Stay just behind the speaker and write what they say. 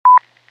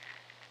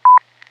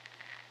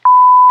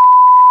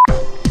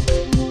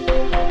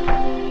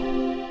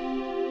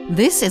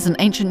This is an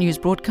Ancient News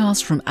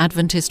broadcast from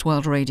Adventist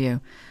World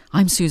Radio.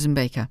 I'm Susan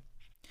Baker.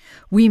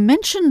 We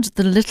mentioned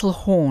the little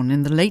horn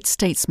in the late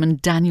statesman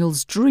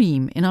Daniel's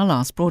dream in our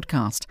last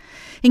broadcast.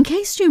 In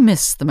case you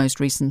missed the most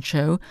recent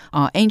show,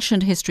 our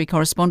ancient history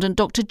correspondent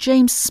Dr.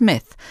 James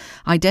Smith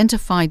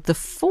identified the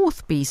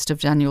fourth beast of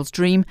Daniel's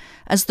dream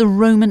as the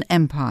Roman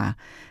Empire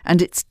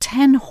and its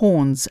 10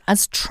 horns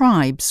as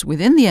tribes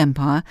within the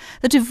empire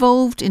that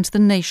evolved into the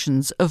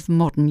nations of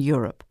modern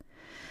Europe.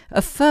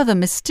 A further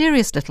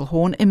mysterious little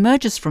horn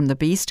emerges from the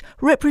beast,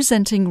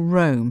 representing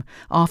Rome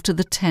after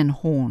the 10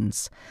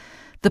 horns.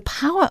 The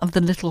power of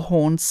the little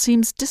horn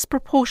seems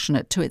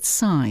disproportionate to its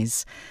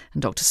size,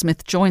 and Dr.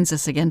 Smith joins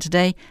us again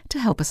today to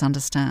help us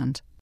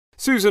understand.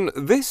 Susan,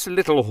 this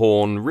little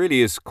horn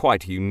really is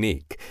quite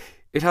unique.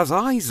 It has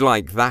eyes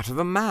like that of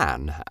a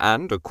man,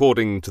 and,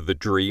 according to the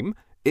dream,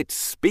 it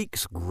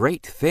speaks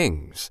great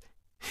things.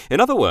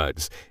 In other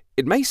words,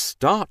 it may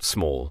start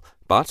small,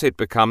 but it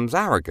becomes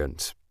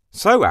arrogant.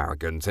 So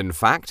arrogant, in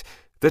fact,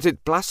 that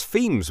it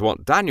blasphemes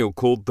what Daniel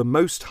called the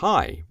Most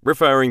High,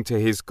 referring to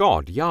his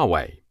God,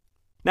 Yahweh.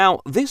 Now,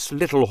 this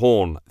little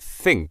horn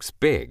thinks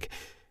big.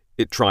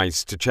 It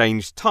tries to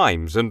change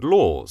times and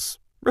laws,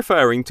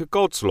 referring to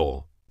God's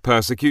law,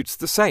 persecutes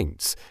the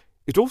saints.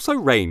 It also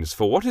reigns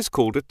for what is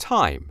called a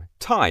time,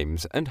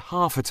 times, and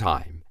half a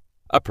time,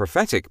 a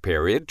prophetic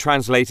period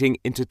translating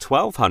into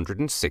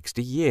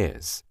 1260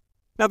 years.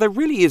 Now, there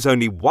really is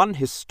only one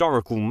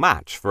historical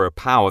match for a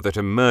power that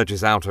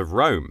emerges out of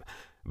Rome,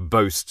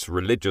 boasts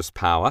religious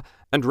power,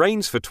 and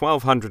reigns for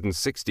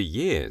 1260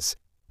 years.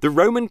 The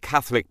Roman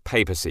Catholic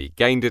papacy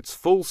gained its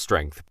full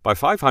strength by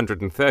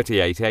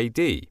 538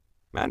 AD,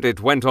 and it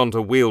went on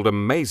to wield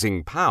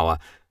amazing power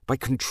by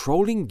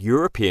controlling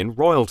European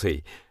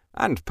royalty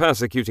and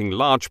persecuting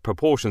large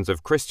proportions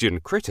of Christian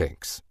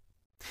critics.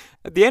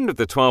 At the end of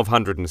the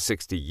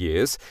 1260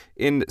 years,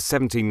 in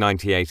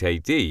 1798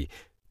 AD,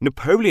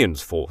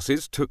 Napoleon's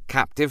forces took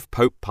captive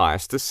Pope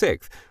Pius VI,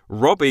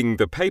 robbing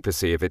the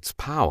papacy of its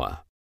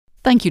power.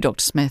 Thank you,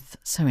 Dr. Smith.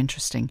 So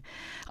interesting.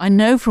 I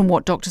know from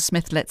what Dr.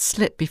 Smith let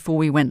slip before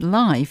we went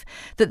live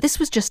that this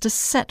was just a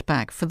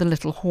setback for the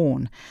little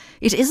horn.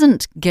 It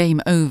isn't game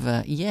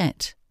over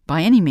yet,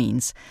 by any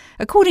means.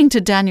 According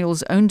to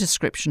Daniel's own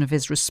description of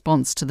his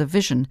response to the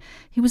vision,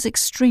 he was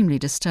extremely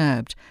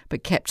disturbed,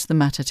 but kept the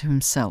matter to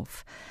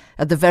himself.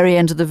 At the very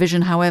end of the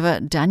vision,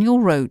 however, Daniel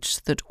wrote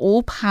that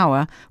all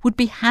power would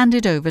be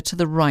handed over to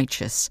the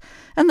righteous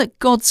and that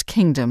God's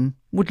kingdom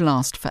would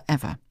last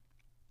forever.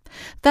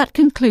 That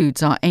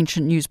concludes our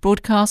Ancient News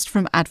broadcast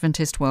from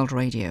Adventist World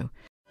Radio.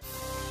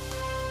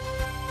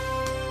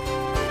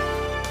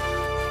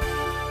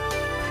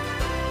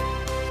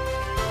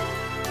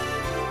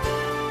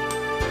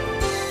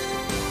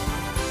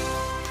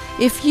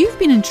 If you've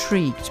been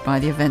intrigued by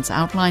the events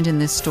outlined in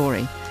this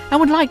story and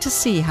would like to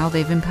see how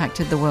they've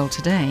impacted the world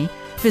today,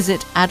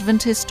 visit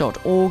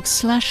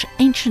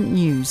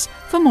adventist.org/ancientnews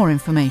for more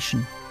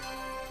information.